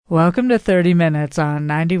Welcome to 30 Minutes on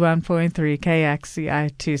 91.3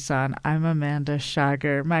 KXCI Tucson. I'm Amanda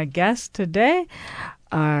Schager. My guests today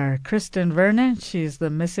are Cristen Vernon. She's the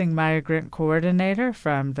Missing Migrant Coordinator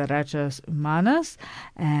from Derechos Humanos.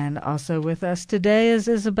 And also with us today is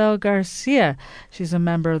Isabel Garcia. She's a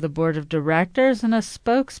member of the Board of Directors and a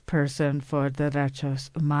spokesperson for Derechos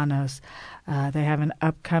Humanos. They have an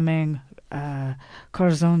upcoming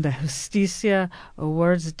Corazón de Justicia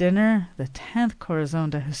Awards Dinner, the 10th Corazón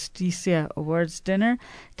de Justicia Awards Dinner,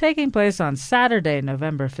 taking place on Saturday,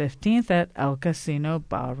 November 15th at El Casino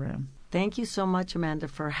Ballroom. Thank you so much, Amanda,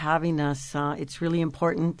 for having us. It's really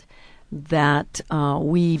important that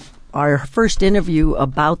our first interview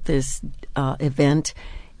about this event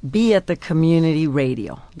be at the community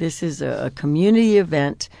radio. This is a community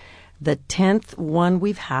event, the 10th one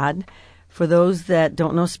we've had. For those that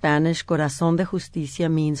don't know Spanish, Corazón de Justicia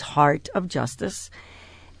means heart of justice.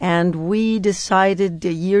 And we decided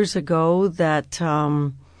years ago that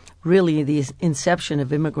really the inception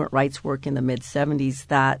of immigrant rights work in the mid-'70s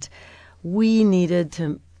that we needed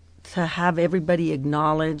to have everybody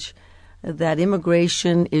acknowledge that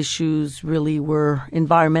immigration issues really were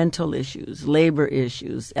environmental issues, labor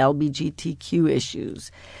issues, LGBTQ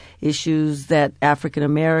issues that African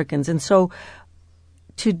Americans. And so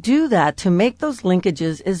to do that, to make those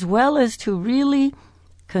linkages, as well as to really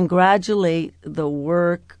congratulate the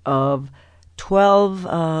work of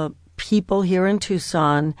 12 people here in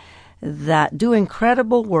Tucson that do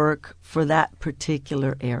incredible work for that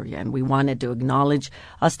particular area. And we wanted to acknowledge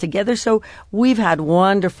us together. So we've had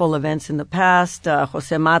wonderful events in the past.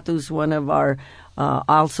 Jose Matus, one of our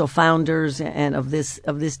also founders and of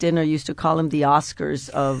this dinner, used to call him the Oscars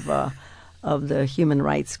of the human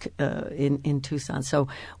rights in Tucson. So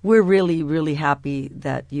we're really, really happy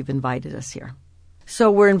that you've invited us here. So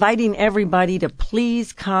we're inviting everybody to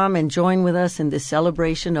please come and join with us in this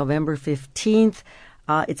celebration, November 15th.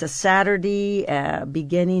 It's a Saturday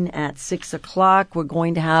beginning at 6 o'clock. We're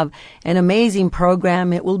going to have an amazing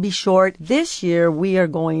program. It will be short. This year, we are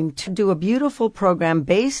going to do a beautiful program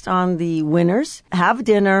based on the winners, have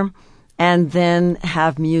dinner, and then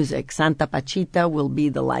have music. Santa Pachita will be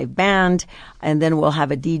the live band, and then we'll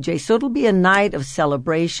have a DJ. So it'll be a night of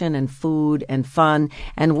celebration and food and fun.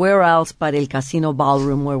 And where else but El Casino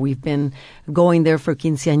Ballroom, where we've been going there for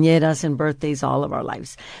quinceañeras and birthdays all of our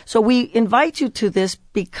lives. So we invite you to this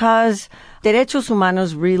because Derechos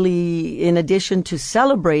Humanos really, in addition to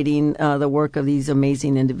celebrating the work of these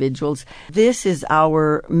amazing individuals, this is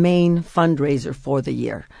our main fundraiser for the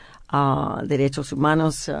year. Derechos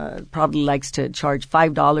Humanos probably likes to charge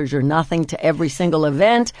 $5 or nothing to every single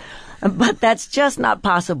event, but that's just not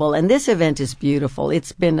possible. And this event is beautiful.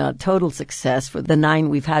 It's been a total success for the 9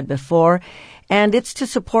 we've had before, and it's to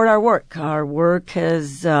support our work. Our work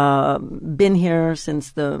has been here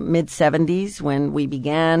since the mid-'70s when we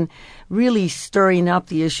began really stirring up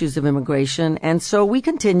the issues of immigration, and so we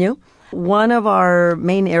continue. One of our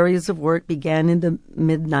main areas of work began in the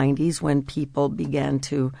mid-'90s when people began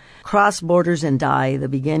to cross borders and die, the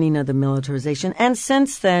beginning of the militarization. And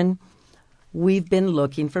since then, we've been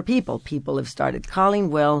looking for people. People have started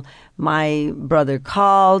calling. Well, my brother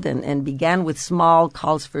called and began with small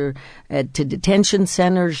calls for to detention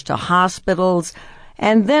centers, to hospitals.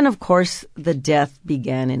 And then, of course, the death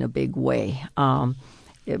began in a big way.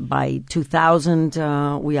 By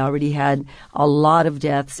 2000, we already had a lot of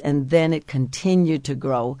deaths, and then it continued to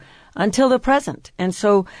grow until the present. And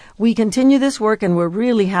so we continue this work, and we're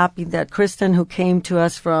really happy that Cristen, who came to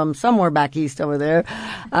us from somewhere back east over there,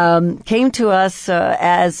 came to us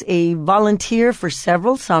as a volunteer for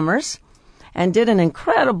several summers and did an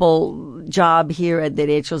incredible job here at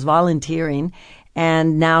Derechos volunteering.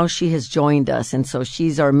 And now she has joined us, and so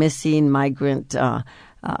she's our Missing Migrant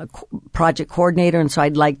project coordinator, and so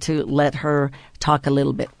I'd like to let her talk a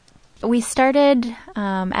little bit. We started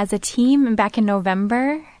as a team back in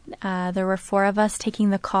November. There were 4 of us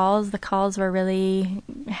taking the calls. The calls were really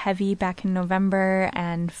heavy back in November,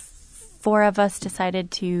 and 4 of us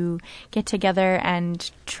decided to get together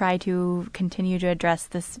and try to continue to address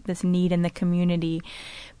this need in the community.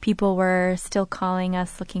 People were still calling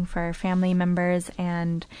us looking for family members,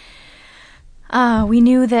 and we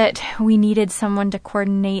knew that we needed someone to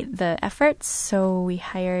coordinate the efforts, so we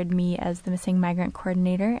hired me as the Missing Migrant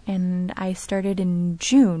Coordinator, and I started in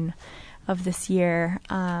June of this year,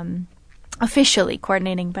 officially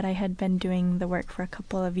coordinating, but I had been doing the work for a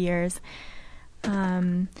couple of years.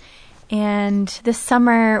 And this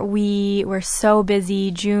summer, we were so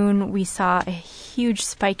busy. June, we saw a huge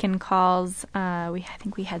spike in calls. I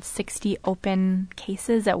think we had 60 open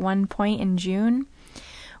cases at one point in June.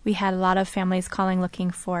 We had a lot of families calling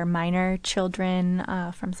looking for minor children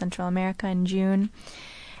from Central America in June.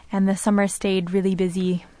 And the summer stayed really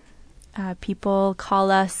busy. People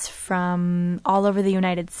call us from all over the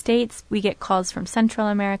United States. We get calls from Central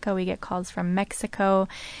America. We get calls from Mexico.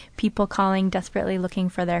 People calling desperately looking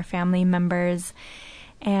for their family members.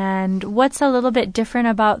 And what's a little bit different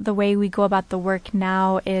about the way we go about the work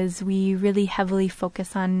now is we really heavily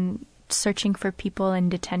focus on searching for people in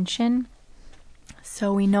detention.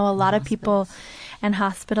 So we know a lot of people and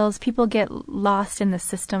hospitals. People get lost in the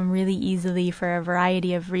system really easily for a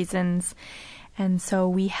variety of reasons. And so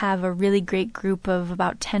we have a really great group of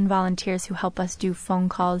about 10 volunteers who help us do phone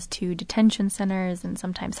calls to detention centers and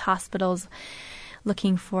sometimes hospitals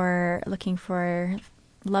looking for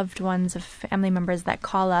loved ones of family members that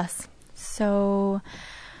call us. So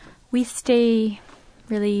we stay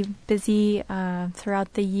really busy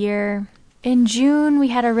throughout the year. In June, we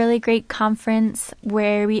had a really great conference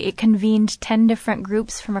where we convened 10 different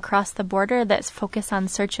groups from across the border that focus on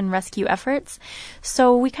search and rescue efforts.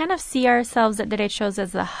 So we kind of see ourselves at Derechos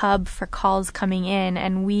as a hub for calls coming in,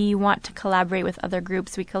 and we want to collaborate with other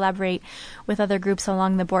groups. We collaborate with other groups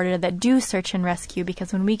along the border that do search and rescue,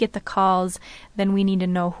 because when we get the calls, then we need to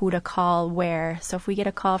know who to call where. So if we get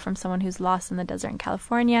a call from someone who's lost in the desert in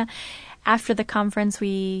California, after the conference,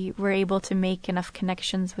 we were able to make enough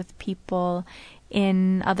connections with people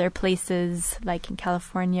in other places, like in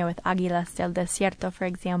California with Águilas del Desierto, for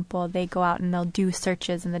example. They go out and they'll do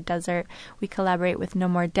searches in the desert. We collaborate with No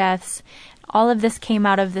More Deaths. All of this came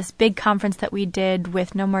out of this big conference that we did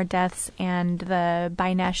with No More Deaths and the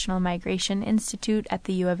Binational Migration Institute at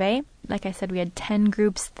the U of A. Like I said, we had 10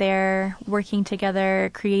 groups there working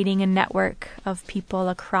together, creating a network of people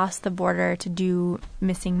across the border to do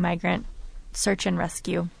missing migrant search and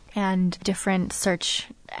rescue and different search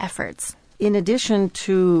efforts. In addition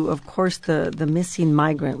to, of course, the Missing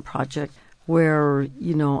Migrant Project, where,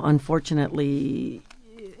 unfortunately,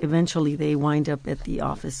 eventually they wind up at the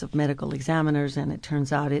Office of Medical Examiners, and it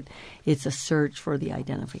turns out it's a search for the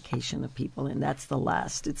identification of people, and that's the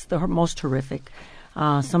last. It's the most horrific.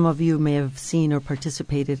 Some of you may have seen or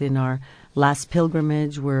participated in our last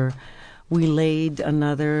pilgrimage, where we laid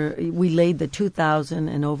the 2,000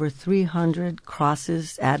 and over 300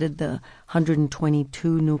 crosses, added the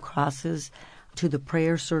 122 new crosses to the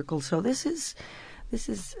prayer circle. So this is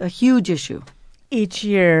a huge issue. Each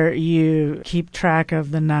year you keep track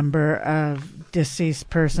of the number of deceased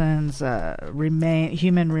persons,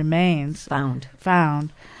 human remains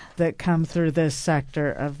found that come through this sector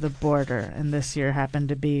of the border. And this year happened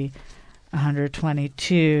to be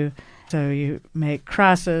 122. So you make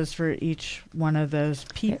crosses for each one of those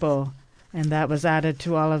people, and that was added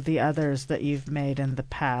to all of the others that you've made in the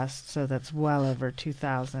past. So that's well over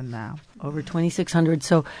 2,000 now. Over 2,600.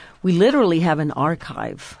 So we literally have an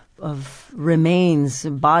archive of remains,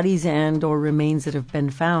 bodies and or remains that have been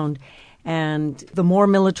found. And the more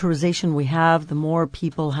militarization we have, the more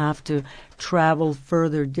people have to travel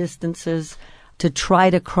further distances to try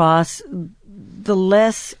to cross, the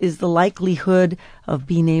less is the likelihood of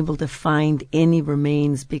being able to find any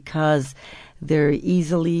remains, because they're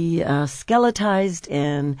easily skeletized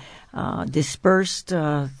and dispersed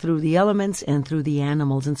through the elements and through the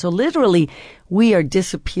animals. And so literally we are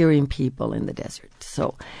disappearing people in the desert.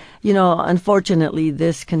 So, unfortunately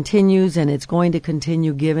this continues, and it's going to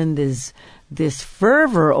continue given this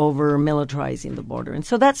fervor over militarizing the border. And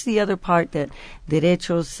so that's the other part that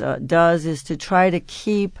Derechos does, is to try to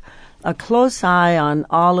keep a close eye on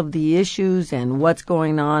all of the issues and what's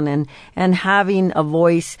going on, and having a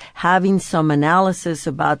voice, having some analysis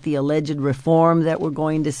about the alleged reform that we're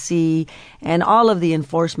going to see and all of the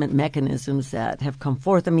enforcement mechanisms that have come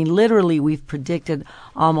forth. I mean, literally, we've predicted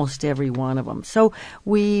almost every one of them. So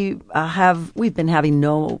we've been having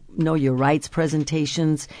Know Your Rights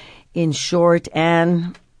presentations in short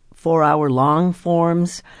and 4-hour long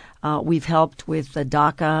forms. We've helped with the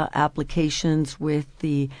DACA applications with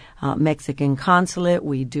the Mexican consulate.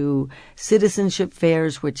 We do citizenship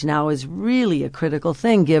fairs, which now is really a critical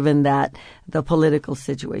thing given that the political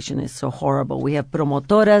situation is so horrible. We have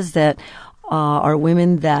promotoras that are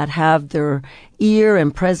women that have their ear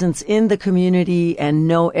and presence in the community and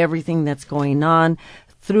know everything that's going on.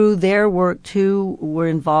 Through their work, too, we're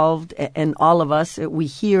involved, and all of us, we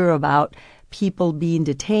hear about people being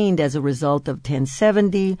detained as a result of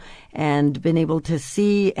 1070, and been able to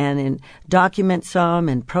see and document some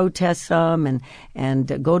and protest some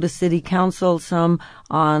and go to city council some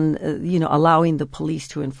on, allowing the police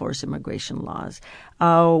to enforce immigration laws.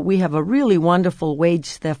 We have a really wonderful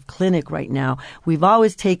wage theft clinic right now. We've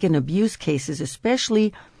always taken abuse cases,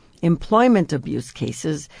 especially employment abuse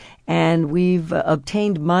cases, and we've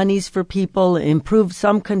obtained monies for people, improved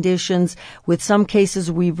some conditions. With some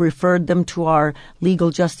cases, we've referred them to our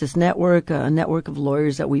legal justice network, a network of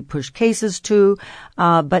lawyers that we push cases to.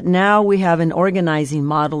 But now we have an organizing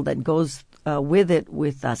model that goes with it,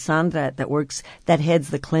 with Sandra that heads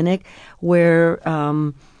the clinic, where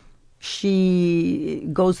she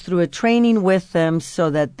goes through a training with them so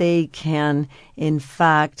that they can, in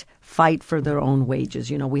fact, fight for their own wages.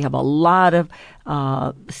 You know, we have a lot of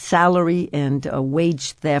salary and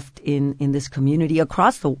wage theft in this community,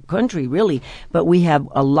 across the country, really. But we have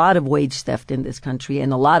a lot of wage theft in this country,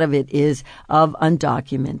 and a lot of it is of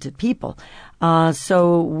undocumented people.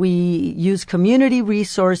 So we use community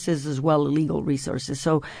resources as well as legal resources.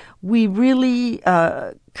 So we really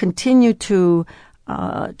continue to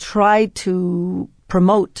try to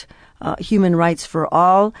promote human rights for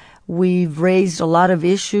all. We've raised a lot of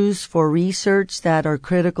issues for research that are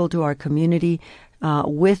critical to our community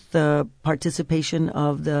with the participation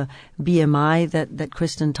of the BMI that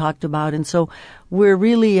Cristen talked about. And so we're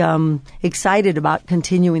really excited about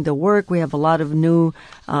continuing the work. We have a lot of new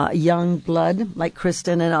young blood like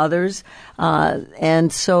Cristen and others.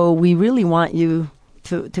 And so we really want you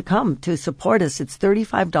to come to support us. It's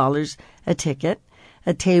 $35 a ticket.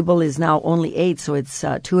 A table is now only 8, so it's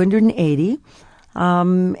 $280.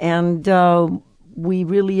 We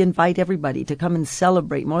really invite everybody to come and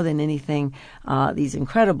celebrate, more than anything, these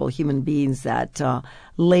incredible human beings that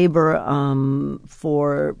labor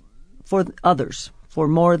for others, for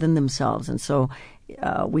more than themselves. And so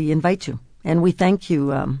we invite you, and we thank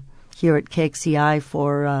you here at KXCI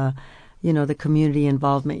for the community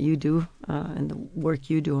involvement you do and the work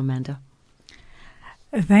you do, Amanda.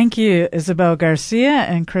 Thank you, Isabel Garcia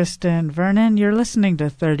and Cristen Vernon. You're listening to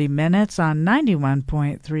 30 Minutes on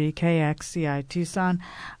 91.3 KXCI Tucson.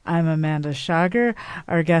 I'm Amanda Schager.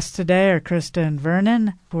 Our guests today are Cristen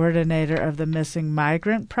Vernon, coordinator of the Missing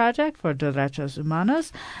Migrant Project for Derechos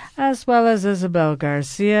Humanos, as well as Isabel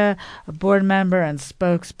Garcia, a board member and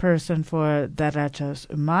spokesperson for Derechos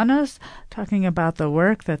Humanos, talking about the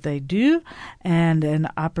work that they do and an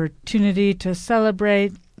opportunity to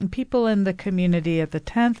celebrate people in the community at the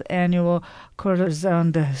 10th Annual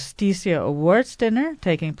Corazón de Justicia Awards Dinner,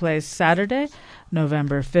 taking place Saturday,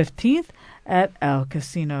 November 15th at El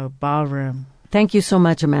Casino Ballroom. Thank you so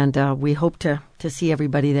much, Amanda. We hope to see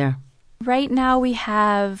everybody there. Right now we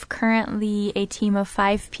have currently a team of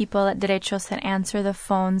 5 people at Derechos that answer the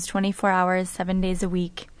phones 24 hours, 7 days a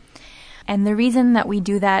week. And the reason that we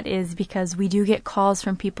do that is because we do get calls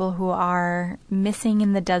from people who are missing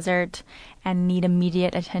in the desert and need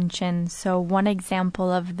immediate attention. So one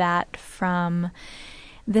example of that from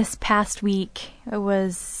this past week, it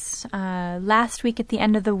was last week at the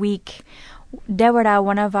end of the week, Deborah,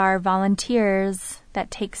 one of our volunteers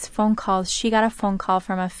that takes phone calls, she got a phone call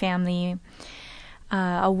from a family.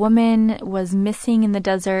 A woman was missing in the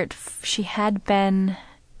desert. She had been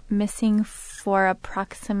missing for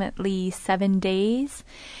approximately 7 days,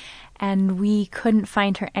 and we couldn't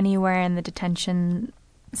find her anywhere in the detention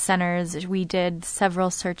centers. We did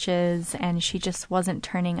several searches, and she just wasn't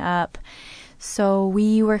turning up. So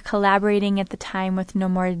we were collaborating at the time with No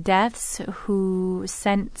More Deaths, who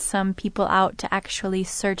sent some people out to actually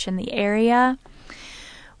search in the area.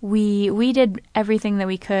 We did everything that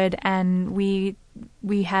we could, and we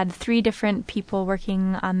had 3 different people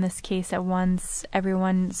working on this case at once,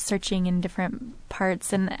 everyone searching in different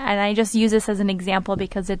parts. And I just use this as an example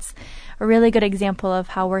because it's a really good example of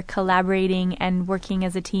how we're collaborating and working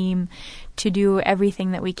as a team to do everything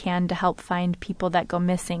that we can to help find people that go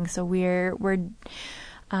missing. So we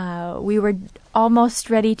were almost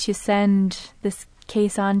ready to send this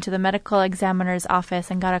case on to the medical examiner's office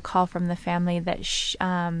and got a call from the family that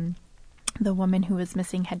the woman who was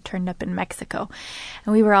missing had turned up in Mexico.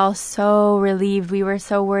 And we were all so relieved. We were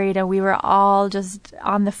so worried, and we were all just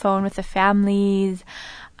on the phone with the families,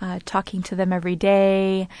 talking to them every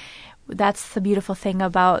day. That's the beautiful thing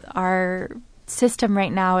about our system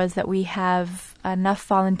right now, is that we have enough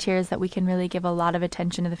volunteers that we can really give a lot of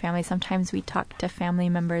attention to the family. Sometimes we talk to family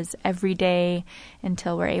members every day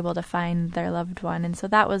until we're able to find their loved one. And so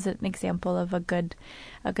that was an example of a good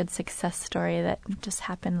success story that just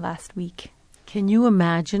happened last week. Can you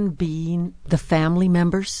imagine being the family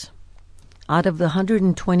members? Out of the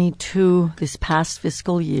 122 this past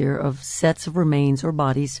fiscal year of sets of remains or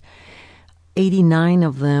bodies, 89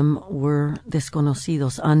 of them were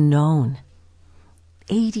desconocidos, unknown.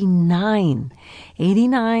 89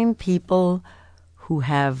 people who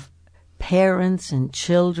have parents and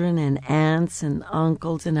children and aunts and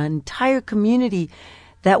uncles and an entire community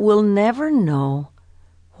that will never know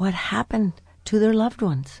what happened to their loved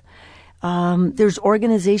ones. There's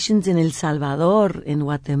organizations in El Salvador, in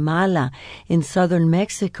Guatemala, in southern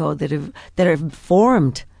Mexico that have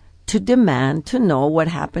formed to demand to know what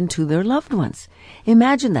happened to their loved ones.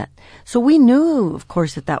 Imagine that. So we knew, of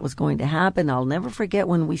course, that was going to happen. I'll never forget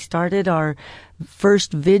when we started our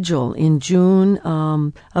first vigil in June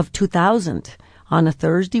of 2000. On a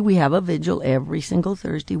Thursday, we have a vigil every single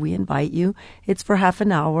Thursday. We invite you. It's for half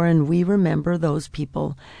an hour, and we remember those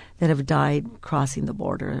people that have died crossing the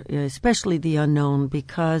border, especially the unknown,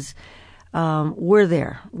 because we're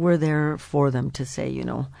there. We're there for them to say,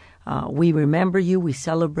 we remember you, we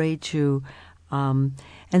celebrate you. And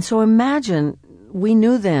so imagine, we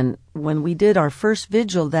knew then when we did our first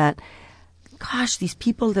vigil that, gosh, these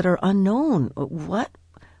people that are unknown, what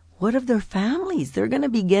of their families? They're going to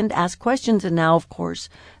begin to ask questions. And now, of course,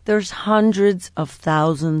 there's hundreds of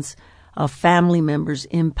thousands of family members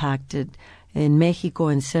impacted in Mexico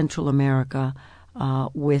and Central America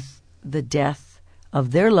with the death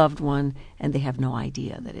of their loved one, and they have no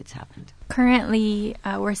idea that it's happened. Currently,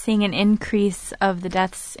 we're seeing an increase of the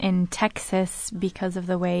deaths in Texas because of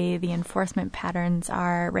the way the enforcement patterns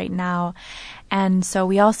are right now. And so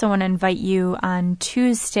we also want to invite you on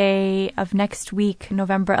Tuesday of next week,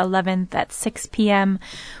 November 11th at 6 p.m.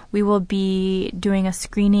 We will be doing a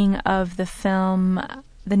screening of the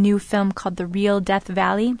new film called The Real Death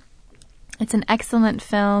Valley. It's an excellent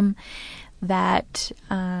film that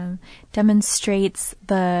demonstrates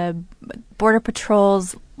the Border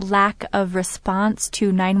Patrol's lack of response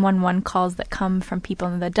to 911 calls that come from people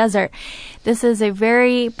in the desert. This is a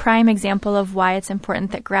very prime example of why it's important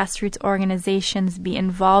that grassroots organizations be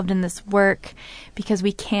involved in this work, because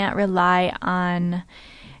we can't rely on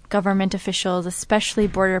government officials, especially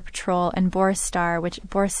Border Patrol and Borstar, which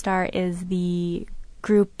Borstar is the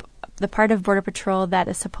group, the part of Border Patrol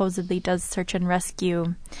that supposedly does search and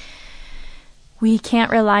rescue. We can't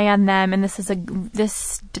rely on them, and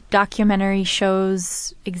this documentary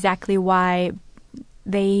shows exactly why.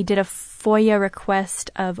 They did a FOIA request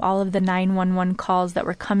of all of the 911 calls that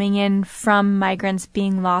were coming in from migrants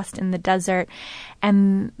being lost in the desert,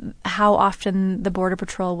 and how often the Border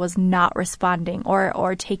Patrol was not responding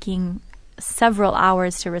or taking several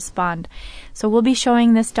hours to respond. So we'll be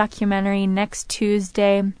showing this documentary next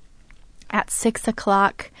Tuesday at 6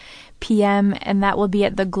 o'clock p.m., and that will be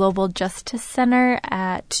at the Global Justice Center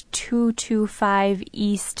at 225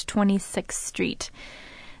 East 26th Street.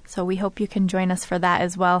 So we hope you can join us for that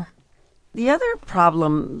as well. The other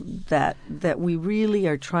problem that we really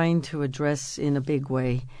are trying to address in a big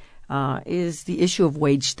way is the issue of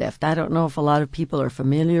wage theft. I don't know if a lot of people are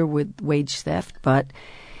familiar with wage theft, but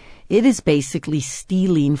it is basically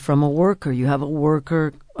stealing from a worker. You have a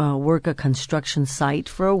worker work a construction site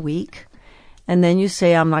for a week, and then you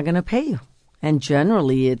say, I'm not going to pay you. And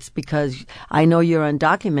generally it's because I know you're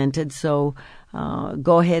undocumented, so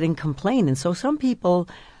go ahead and complain. And so some people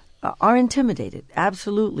are intimidated.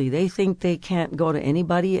 Absolutely. They think they can't go to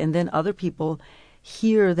anybody. And then other people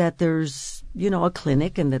hear that there's, a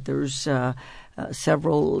clinic and that there's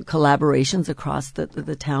several collaborations across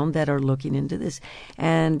the town that are looking into this.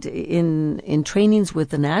 And in trainings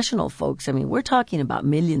with the national folks, we're talking about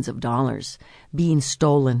millions of dollars being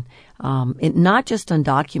stolen. Not just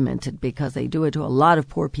undocumented, because they do it to a lot of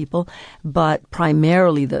poor people, but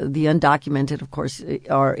primarily the undocumented, of course,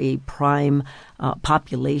 are a prime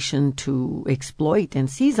population to exploit and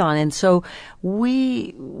seize on. And so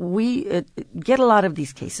we get a lot of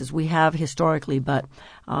these cases. We have historically, but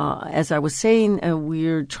as I was saying,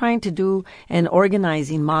 we're trying to do an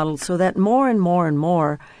organizing model so that more and more and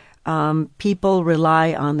more people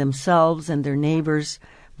rely on themselves and their neighbors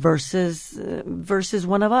versus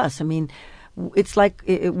one of us. It's like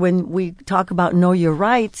when we talk about know your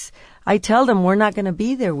rights, I tell them we're not going to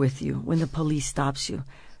be there with you when the police stops you.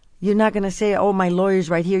 You're not going to say, oh, my lawyer's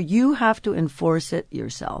right here. You have to enforce it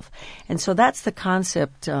yourself. And so that's the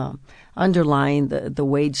concept underlying the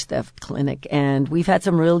wage theft clinic. And we've had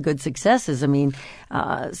some real good successes.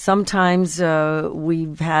 Sometimes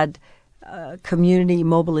we've had community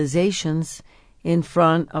mobilizations in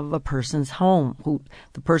front of a person's home,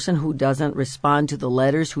 the person who doesn't respond to the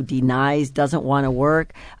letters, who denies, doesn't want to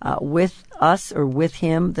work with us or with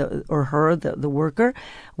him or her, the worker.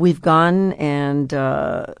 We've gone and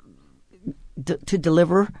to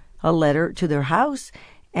deliver a letter to their house,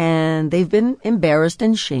 and they've been embarrassed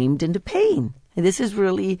and shamed into paying. And this is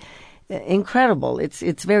really incredible.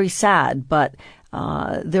 It's very sad, but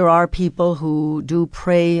there are people who do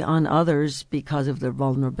prey on others because of their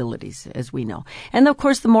vulnerabilities, as we know. And of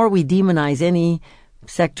course, the more we demonize any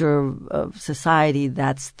sector of society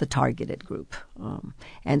that's the targeted group.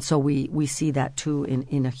 And so we see that too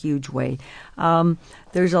in a huge way.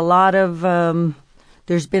 There's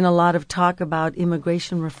been a lot of talk about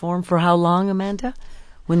immigration reform. For how long, Amanda?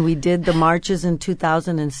 When we did the marches in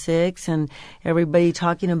 2006 and everybody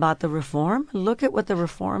talking about the reform, look at what the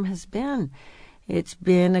reform has been. It's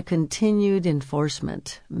been a continued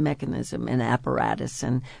enforcement mechanism and apparatus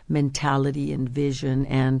and mentality and vision.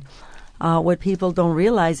 And what people don't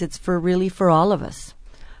realize, it's for all of us.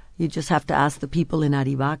 You just have to ask the people in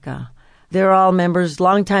Arivaca. They're all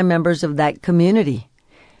longtime members of that community.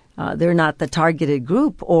 They're not the targeted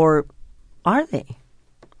group, or are they?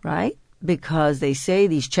 Right? Because they say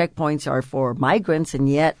these checkpoints are for migrants, and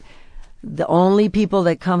yet the only people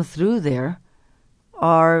that come through there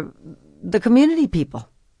are the community people.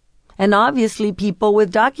 And obviously people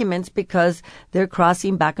with documents, because they're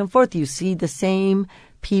crossing back and forth. You see the same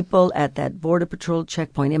people at that Border Patrol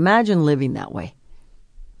checkpoint. Imagine living that way.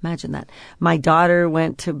 Imagine that. My daughter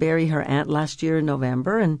went to bury her aunt last year in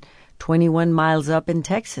November, and 21 miles up in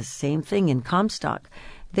Texas, same thing in Comstock.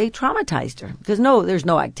 They traumatized her because there's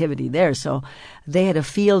no activity there. So they had a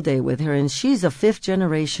field day with her, and she's a fifth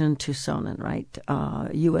generation Tucsonan, right?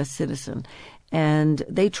 U.S. citizen. And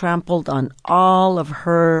they trampled on all of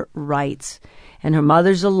her rights. And her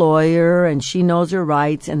mother's a lawyer, and she knows her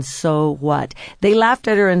rights, and so what? They laughed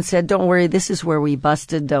at her and said, don't worry, this is where we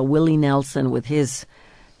busted Willie Nelson with his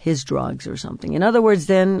drugs or something. In other words,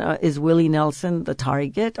 then, is Willie Nelson the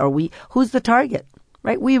target? Who's the target?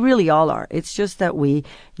 Right? We really all are. It's just that we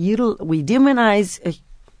demonize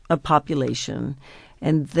a population,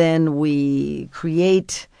 and then we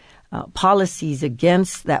create policies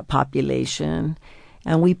against that population,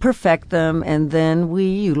 and we perfect them, and then we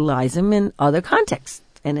utilize them in other contexts.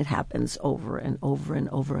 And it happens over and over and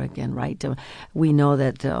over again, right? We know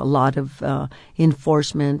that a lot of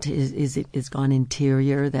enforcement is gone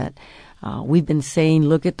interior, that we've been saying,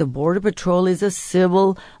 look at the Border Patrol is a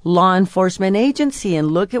civil law enforcement agency,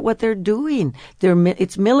 and look at what they're doing.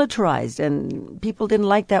 It's militarized, and people didn't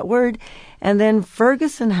like that word. And then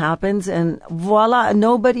Ferguson happens, and voila,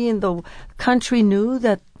 nobody in the country knew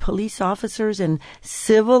that police officers and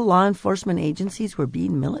civil law enforcement agencies were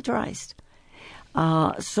being militarized.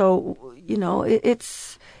 So,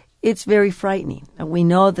 it's very frightening. And we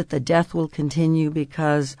know that the death will continue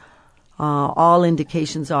because all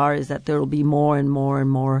indications is that there will be more and more and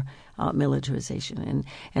more militarization.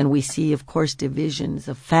 And we see, of course, divisions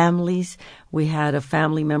of families. We had a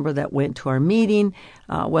family member that went to our meeting.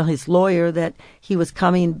 His lawyer, that he was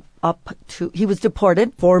he was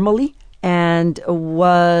deported formally and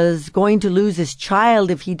was going to lose his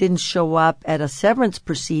child if he didn't show up at a severance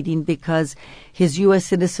proceeding because his U.S.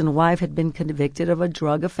 citizen wife had been convicted of a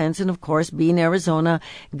drug offense. And, of course, being Arizona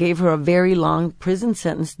gave her a very long prison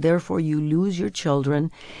sentence. Therefore, you lose your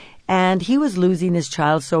children. And he was losing his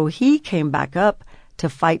child, so he came back up to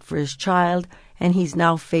fight for his child, and he's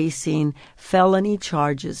now facing felony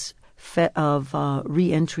charges of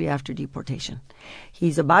re-entry after deportation.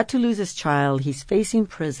 He's about to lose his child. He's facing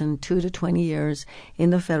prison, 2 to 20 years in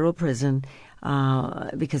the federal prison,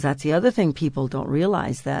 because that's the other thing people don't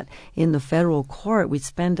realize, that in the federal court we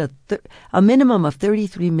spend a minimum of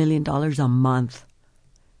 $33 million a month.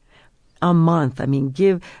 A month. I mean,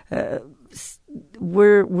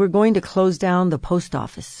 we're going to close down the post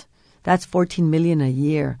office. That's $14 million a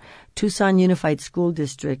year. Tucson Unified School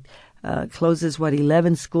District closes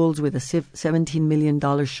 11 schools with a $17 million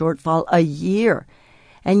shortfall a year.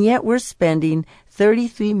 And yet we're spending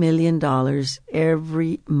 $33 million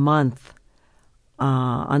every month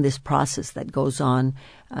on this process that goes on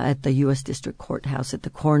at the U.S. District Courthouse at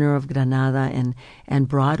the corner of Granada and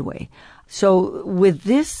Broadway. So with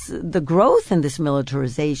the growth in this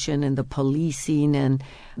militarization and the policing and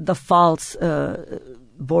the false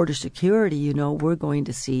border security, we're going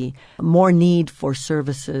to see more need for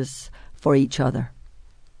services for each other.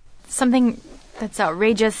 Something that's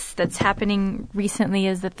outrageous that's happening recently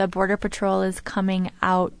is that the Border Patrol is coming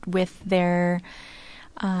out with their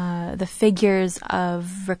the figures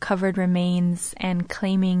of recovered remains and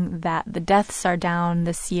claiming that the deaths are down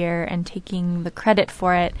this year and taking the credit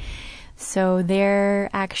for it. So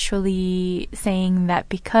they're actually saying that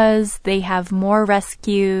because they have more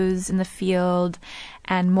rescues in the field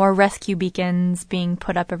and more rescue beacons being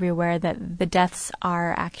put up everywhere, that the deaths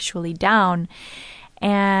are actually down.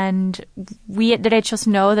 And we at Derechos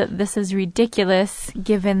know that this is ridiculous,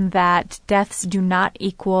 given that deaths do not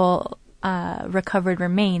equal recovered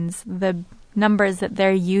remains. The numbers that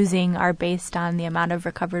they're using are based on the amount of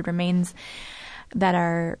recovered remains that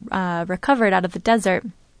are recovered out of the desert.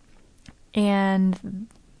 And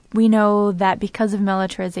we know that because of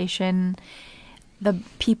militarization, the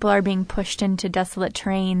people are being pushed into desolate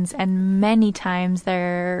terrains, and many times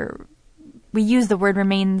we use the word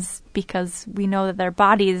remains because we know that their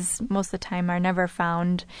bodies most of the time are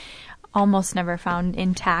almost never found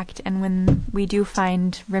intact. And when we do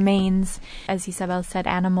find remains, as Isabel said,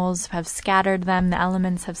 animals have scattered them, the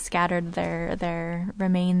elements have scattered their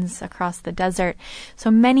remains across the desert.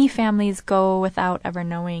 So many families go without ever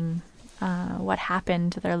knowing what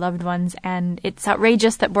happened to their loved ones. And it's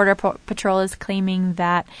outrageous that Border Patrol is claiming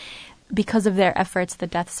that because of their efforts, the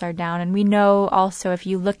deaths are down. And we know also, if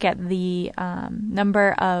you look at the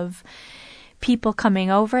number of people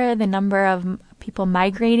coming over, the number of people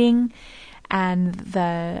migrating, and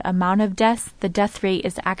the amount of deaths, the death rate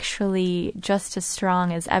is actually just as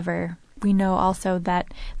strong as ever. We know also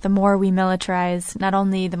that the more we militarize, not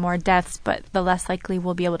only the more deaths, but the less likely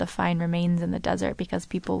we'll be able to find remains in the desert, because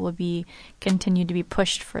people will continue to be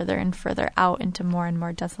pushed further and further out into more and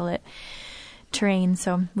more desolate terrain.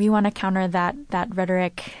 So we want to counter that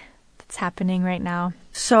rhetoric that's happening right now.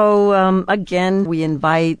 So again, we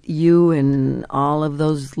invite you and all of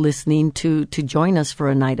those listening to join us for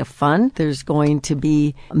a night of fun. There's going to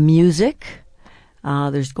be music.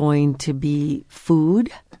 There's going to be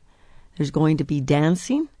food. There's going to be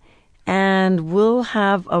dancing. And we'll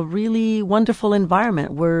have a really wonderful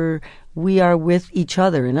environment where we are with each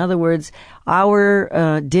other. In other words,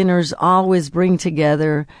 our dinners always bring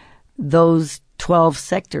together those 12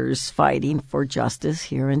 sectors fighting for justice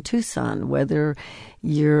here in Tucson, whether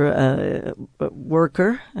you're a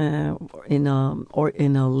worker in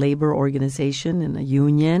a labor organization, in a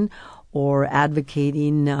union, or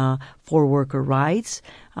advocating for worker rights.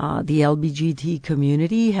 The LGBT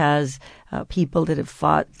community has people that have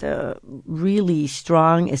fought really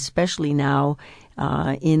strong, especially now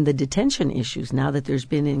in the detention issues. Now that there's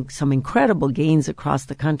been some incredible gains across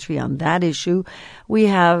the country on that issue, we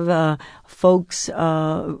have folks,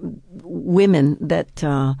 women that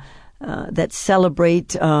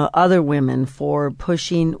celebrate other women for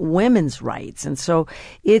pushing women's rights. And so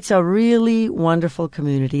it's a really wonderful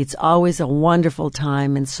community. It's always a wonderful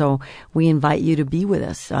time. And so we invite you to be with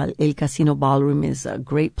us. El Casino Ballroom is a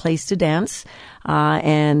great place to dance.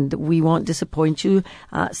 And we won't disappoint you.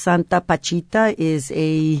 Santa Pachita is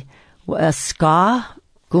a ska,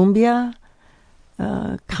 cumbia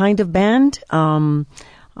kind of band.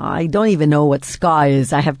 I don't even know what ska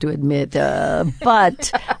is, I have to admit.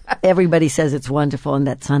 But everybody says it's wonderful, and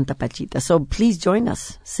that's Santa Pachita. So please join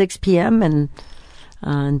us, 6 p.m. and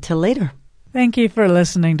until later. Thank you for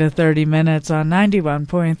listening to 30 Minutes on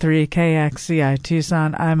 91.3 KXCI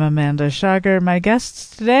Tucson. I'm Amanda Schager. My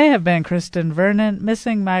guests today have been Cristen Vernon,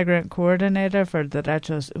 Missing Migrant Coordinator for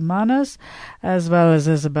Derechos Humanos, as well as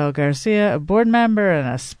Isabel Garcia, a board member and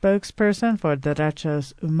a spokesperson for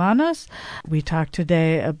Derechos Humanos. We talked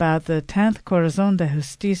today about the 10th Corazón de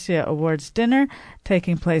Justicia Awards dinner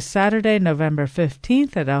taking place Saturday, November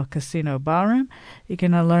 15th at El Casino Ballroom. You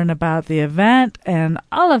can learn about the event and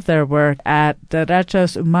all of their work at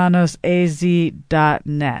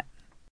derechoshumanosaz.net.